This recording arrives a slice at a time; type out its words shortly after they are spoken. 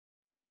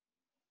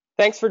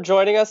Thanks for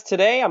joining us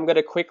today. I'm going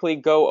to quickly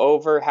go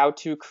over how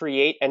to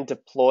create and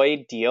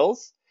deploy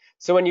deals.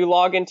 So when you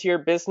log into your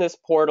business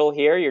portal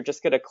here, you're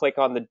just going to click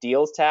on the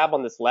Deals tab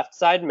on this left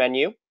side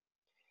menu.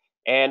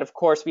 And of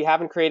course, we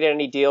haven't created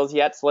any deals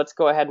yet, so let's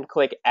go ahead and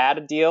click Add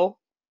a Deal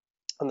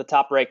on the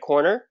top right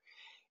corner.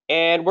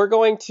 And we're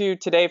going to,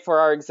 today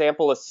for our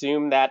example,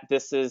 assume that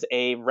this is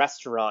a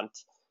restaurant.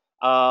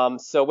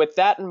 So with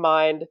that in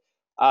mind,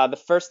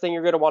 the first thing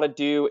you're going to want to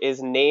do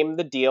is name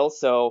the deal.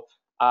 So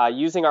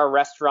using our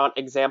restaurant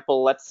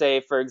example, let's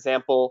say, for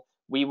example,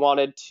 we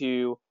wanted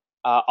to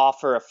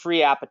offer a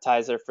free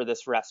appetizer for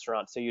this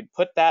restaurant. So you'd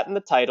put that in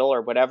the title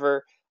or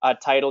whatever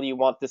title you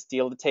want this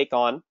deal to take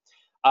on.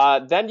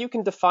 Then you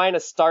can define a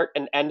start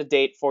and end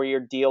date for your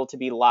deal to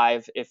be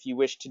live if you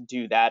wish to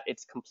do that.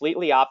 It's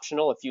completely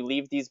optional. If you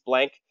leave these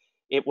blank,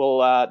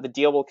 the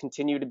deal will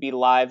continue to be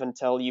live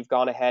until you've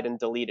gone ahead and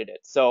deleted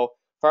it. So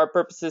for our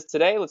purposes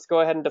today, let's go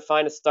ahead and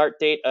define a start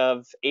date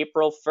of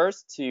April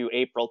 1st to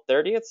April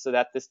 30th so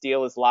that this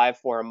deal is live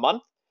for a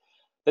month.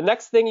 The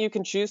next thing you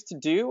can choose to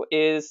do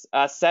is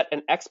set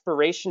an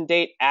expiration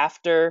date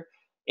after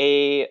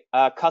a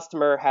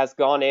customer has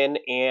gone in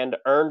and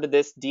earned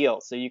this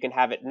deal. So you can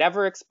have it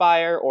never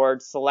expire or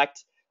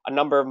select a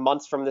number of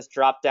months from this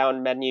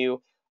drop-down menu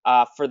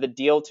for the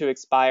deal to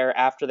expire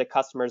after the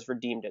customer's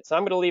redeemed it. So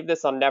I'm going to leave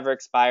this on never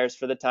expires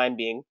for the time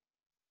being.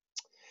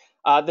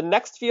 The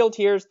next field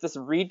here is this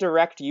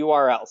redirect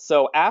URL.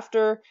 So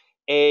after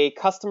a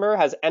customer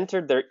has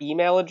entered their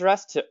email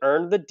address to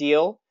earn the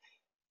deal,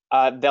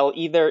 they'll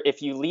either,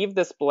 if you leave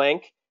this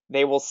blank,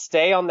 they will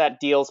stay on that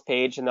deals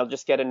page and they'll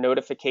just get a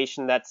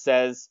notification that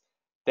says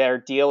their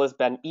deal has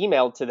been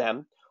emailed to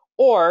them.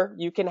 Or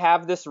you can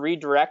have this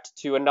redirect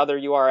to another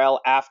URL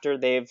after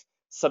they've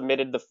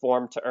submitted the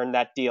form to earn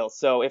that deal.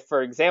 So if,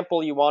 for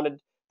example, you wanted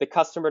the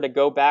customer to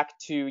go back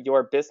to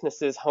your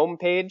business's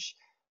homepage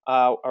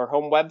or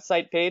home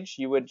website page,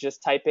 you would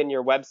just type in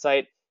your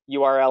website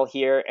URL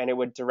here and it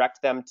would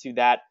direct them to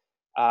that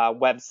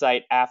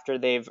website after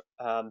they've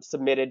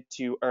submitted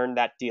to earn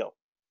that deal.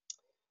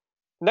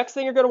 Next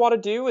thing you're going to want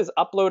to do is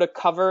upload a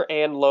cover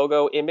and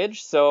logo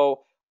image.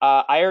 So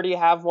I already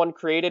have one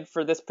created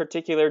for this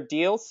particular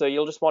deal, so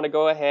you'll just want to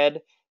go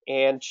ahead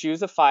and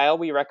choose a file.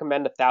 We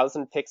recommend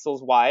 1,000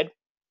 pixels wide.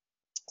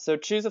 So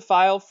choose a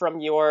file from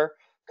your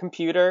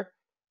computer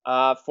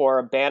for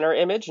a banner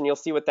image, and you'll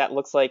see what that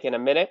looks like in a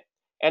minute.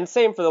 And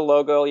same for the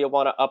logo, you'll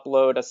want to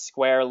upload a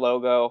square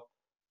logo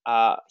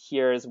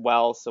here as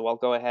well. So I'll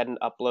go ahead and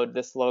upload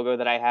this logo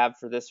that I have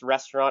for this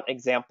restaurant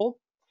example.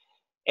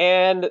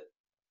 And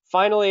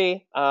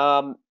finally,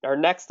 or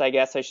next, I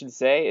guess I should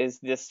say, is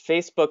this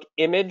Facebook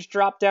image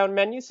drop-down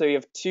menu. So you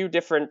have two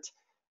different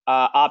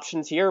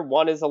options here.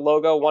 One is a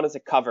logo, one is a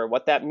cover.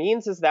 What that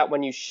means is that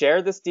when you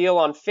share this deal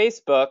on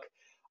Facebook,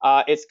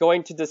 it's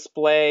going to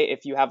display,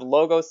 if you have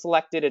logo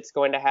selected, it's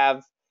going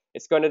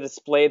to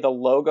display the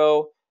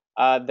logo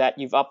that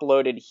you've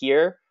uploaded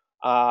here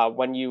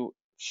when you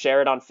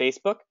share it on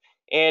Facebook.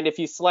 And if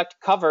you select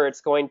cover,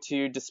 it's going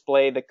to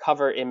display the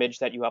cover image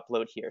that you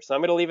upload here. So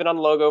I'm going to leave it on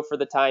logo for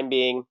the time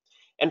being.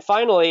 And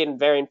finally, and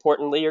very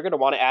importantly, you're going to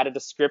want to add a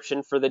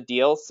description for the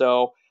deal.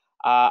 So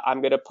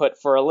I'm going to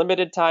put, for a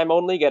limited time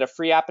only, get a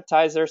free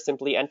appetizer.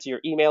 Simply enter your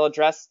email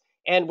address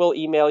and we'll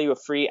email you a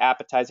free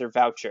appetizer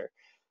voucher.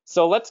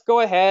 So let's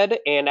go ahead,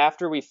 and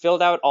after we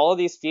filled out all of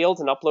these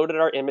fields and uploaded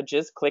our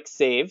images, click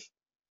Save.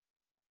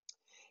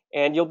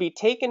 And you'll be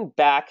taken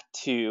back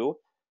to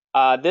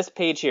this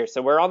page here.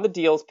 So we're on the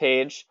deals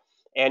page,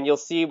 and you'll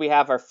see we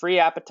have our free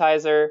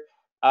appetizer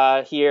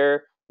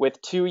here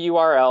with two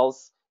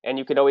URLs, and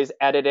you can always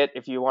edit it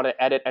if you want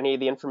to edit any of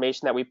the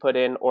information that we put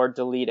in or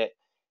delete it.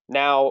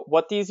 Now,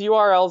 what these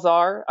URLs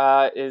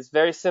are is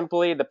very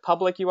simply, the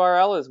public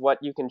URL is what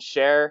you can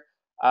share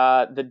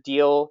the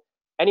deal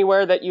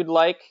anywhere that you'd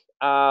like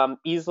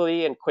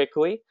easily and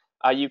quickly.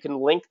 You can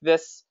link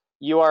this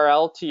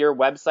URL to your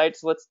website.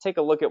 So let's take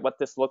a look at what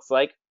this looks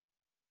like.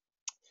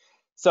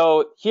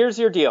 So here's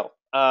your deal.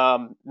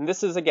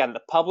 This is, again,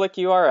 the public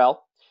URL.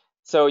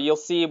 So you'll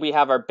see we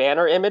have our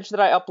banner image that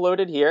I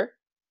uploaded here.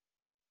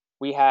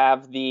 We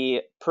have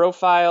the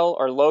profile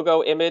or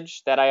logo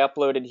image that I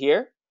uploaded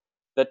here,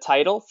 the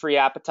title, free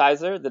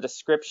appetizer, the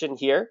description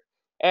here,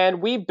 and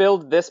we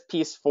build this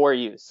piece for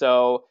you.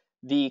 So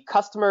the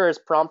customer is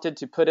prompted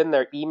to put in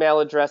their email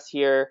address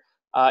here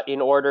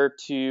in order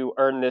to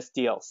earn this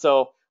deal.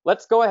 So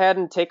let's go ahead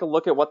and take a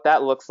look at what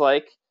that looks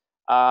like.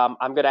 I'm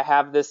going to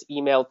have this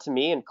emailed to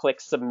me and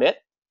click Submit.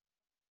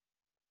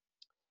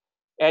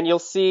 And you'll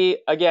see,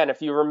 again,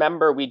 if you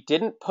remember, we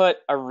didn't put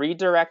a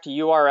redirect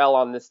URL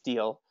on this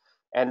deal.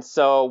 And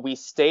so we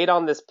stayed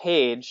on this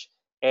page,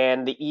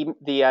 and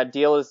the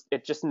deal is,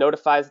 it just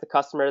notifies the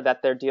customer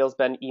that their deal's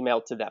been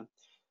emailed to them.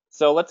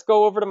 So let's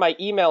go over to my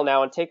email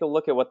now and take a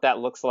look at what that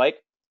looks like.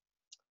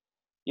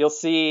 You'll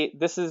see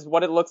this is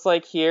what it looks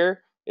like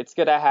here. It's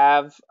going to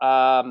have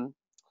the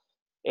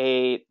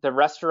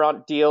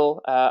restaurant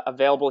deal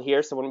available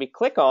here. So when we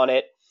click on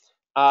it,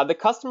 the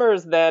customer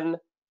is then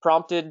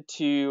prompted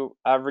to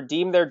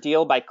redeem their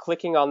deal by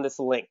clicking on this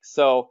link.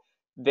 So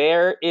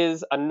there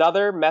is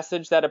another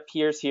message that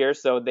appears here,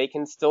 so they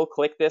can still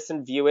click this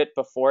and view it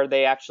before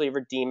they actually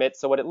redeem it.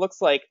 So what it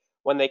looks like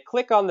when they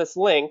click on this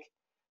link,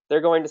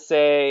 they're going to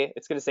say,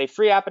 it's going to say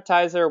free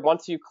appetizer.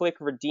 Once you click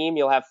redeem,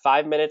 you'll have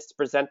 5 minutes to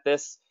present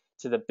this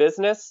to the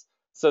business.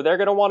 So they're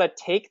going to want to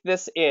take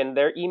this in,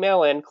 their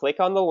email in, click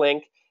on the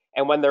link,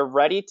 and when they're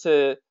ready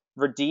to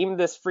redeem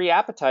this free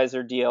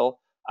appetizer deal,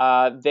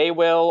 they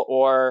will,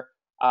 or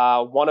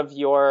one of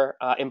your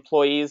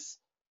employees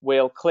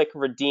will click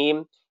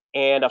redeem,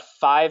 and a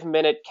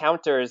 5-minute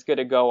counter is going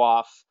to go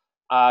off,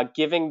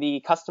 giving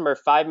the customer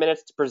 5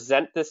 minutes to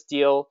present this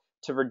deal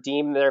to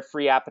redeem their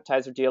free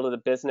appetizer deal to the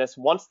business.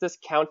 Once this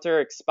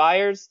counter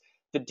expires,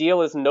 the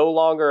deal is no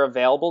longer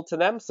available to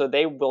them, so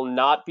they will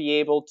not be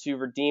able to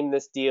redeem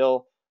this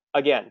deal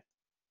again.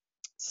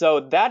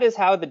 So that is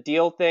how the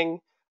deal thing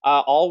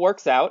all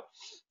works out.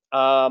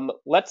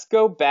 Let's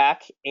go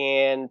back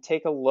and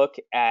take a look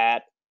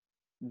at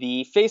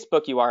the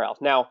Facebook URL.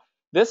 Now,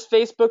 this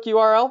Facebook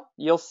URL,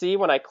 you'll see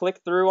when I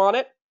click through on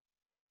it,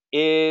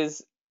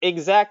 is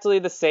exactly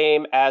the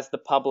same as the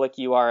public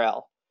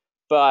URL.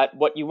 But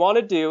what you want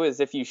to do is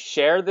if you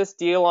share this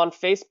deal on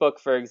Facebook,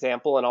 for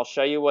example, and I'll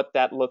show you what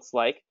that looks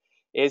like,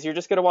 is you're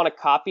just going to want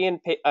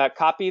to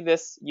copy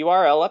this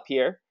URL up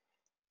here,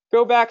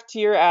 go back to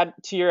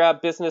your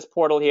business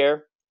portal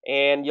here,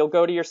 and you'll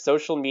go to your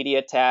social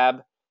media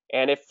tab.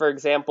 And if, for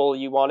example,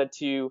 you wanted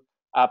to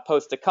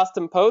post a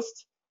custom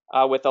post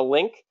with a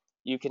link,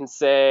 you can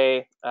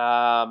say,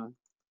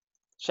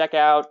 check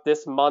out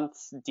this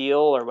month's deal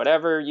or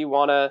whatever you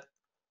want to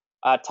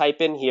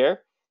type in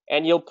here.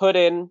 And you'll put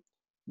in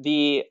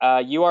the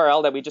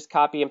URL that we just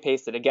copy and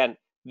pasted. Again,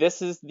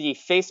 this is the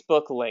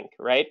Facebook link,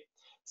 right?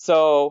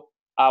 So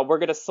we're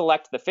going to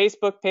select the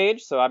Facebook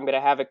page. So I'm going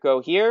to have it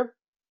go here.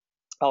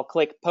 I'll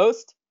click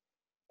post.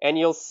 And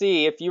you'll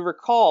see, if you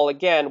recall,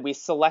 again, we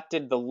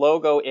selected the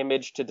logo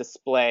image to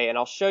display. And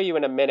I'll show you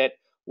in a minute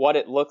what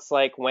it looks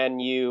like when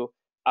you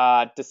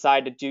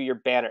decide to do your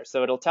banner.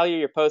 So it'll tell you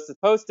your post is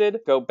posted.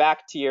 Go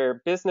back to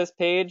your business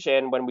page.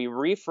 And when we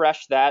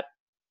refresh that,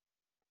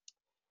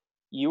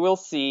 you will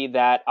see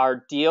that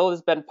our deal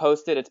has been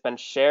posted. It's been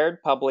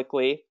shared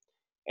publicly.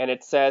 And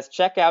it says,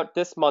 check out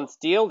this month's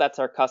deal. That's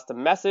our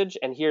custom message.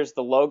 And here's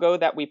the logo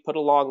that we put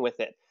along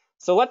with it.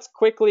 So let's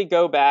quickly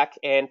go back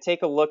and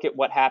take a look at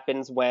what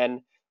happens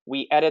when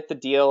we edit the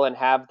deal and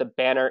have the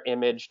banner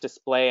image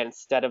display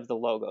instead of the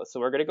logo. So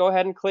we're going to go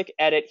ahead and click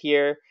edit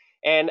here.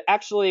 And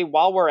actually,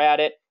 while we're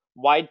at it,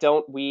 why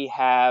don't we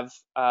have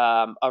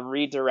a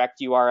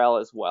redirect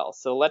URL as well?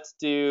 So let's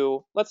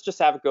just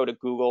have it go to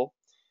Google.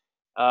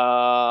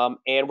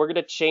 And we're going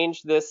to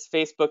change this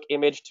Facebook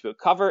image to a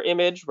cover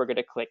image. We're going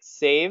to click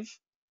save.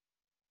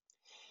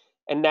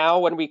 And now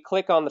when we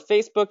click on the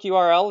Facebook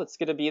URL, it's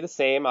going to be the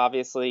same,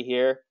 obviously,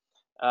 here.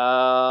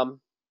 I'm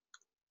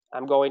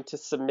going to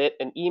submit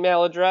an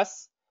email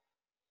address.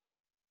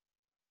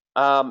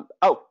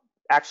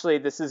 Actually,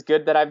 this is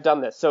good that I've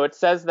done this. So it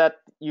says that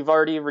you've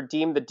already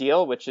redeemed the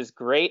deal, which is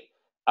great.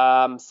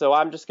 So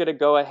I'm just going to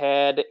go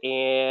ahead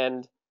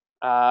and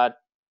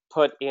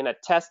put in a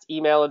test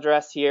email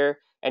address here.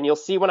 And you'll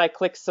see when I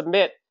click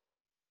submit,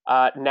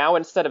 now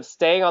instead of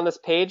staying on this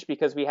page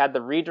because we had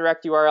the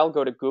redirect URL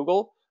go to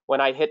Google, when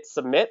I hit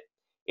submit,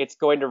 it's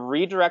going to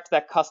redirect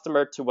that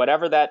customer to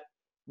whatever that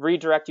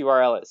redirect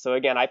URL is. So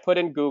again, I put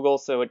in Google,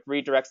 so it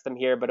redirects them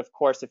here. But of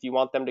course, if you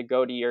want them to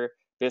go to your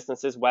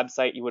business's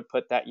website, you would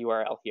put that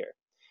URL here.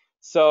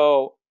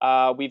 So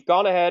we've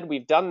gone ahead,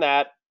 we've done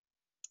that.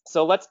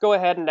 So let's go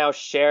ahead and now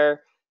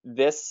share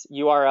this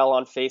URL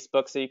on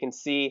Facebook. So you can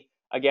see,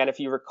 again,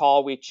 if you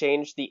recall, we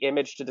changed the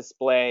image to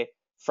display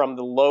from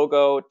the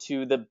logo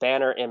to the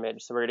banner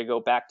image. So we're going to go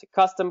back to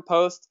custom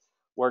post.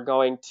 We're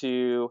going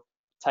to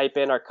type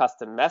in our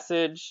custom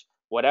message,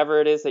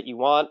 whatever it is that you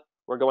want.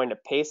 We're going to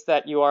paste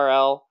that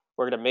URL.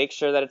 We're going to make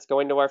sure that it's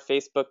going to our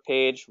Facebook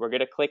page. We're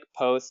going to click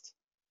post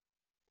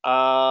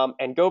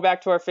and go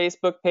back to our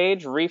Facebook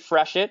page,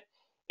 refresh it,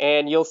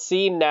 and you'll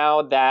see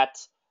now that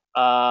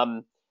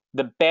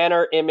the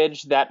banner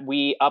image that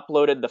we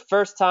uploaded the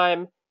first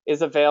time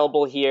is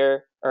available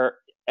here,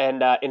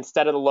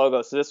 instead of the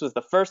logo. So this was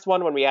the first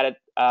one when we had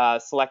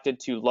it selected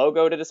to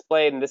logo to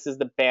display, and this is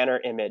the banner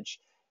image.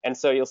 And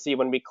so you'll see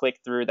when we click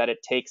through that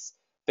it takes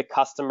the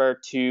customer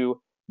to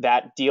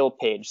that deal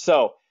page.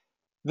 So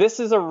this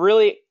is a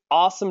really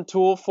awesome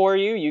tool for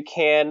you. You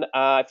can,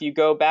 if you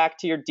go back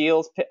to your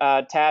deals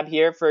tab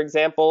here, for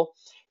example,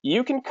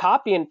 you can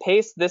copy and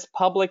paste this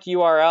public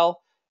URL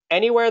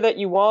anywhere that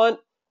you want.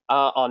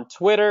 On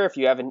Twitter, if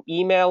you have an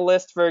email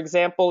list, for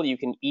example, you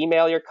can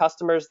email your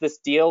customers this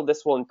deal.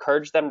 This will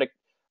encourage them to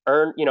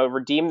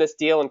redeem this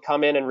deal and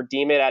come in and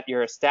redeem it at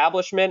your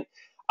establishment.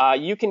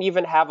 You can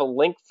even have a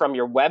link from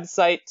your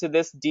website to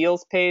this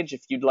deals page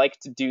if you'd like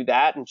to do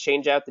that and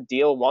change out the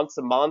deal once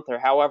a month or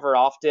however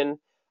often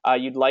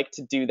you'd like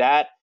to do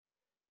that.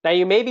 Now,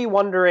 you may be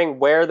wondering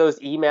where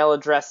those email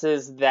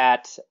addresses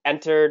that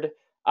entered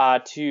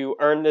to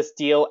earn this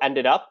deal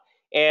ended up.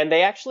 And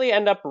they actually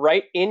end up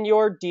right in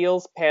your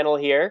deals panel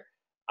here.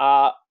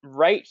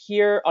 Right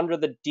here under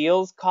the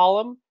deals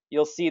column,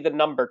 you'll see the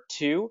number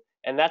 2,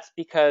 and that's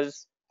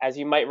because, as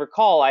you might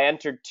recall, I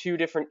entered 2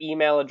 different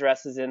email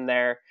addresses in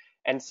there.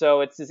 And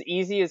so it's as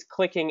easy as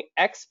clicking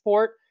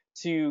export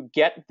to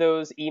get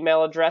those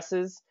email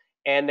addresses,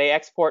 and they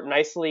export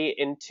nicely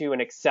into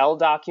an Excel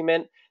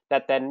document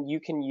that then you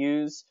can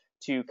use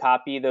to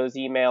copy those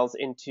emails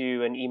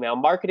into an email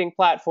marketing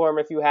platform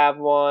if you have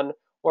one,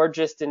 or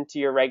just into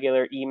your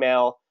regular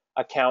email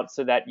account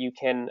so that you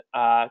can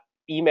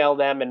email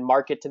them and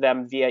market to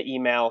them via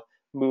email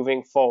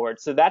moving forward.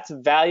 So that's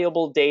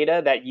valuable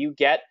data that you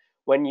get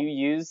when you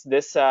use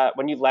this,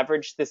 when you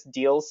leverage this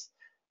deals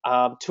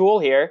tool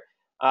here.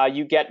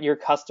 You get your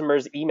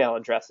customers' email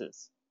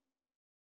addresses.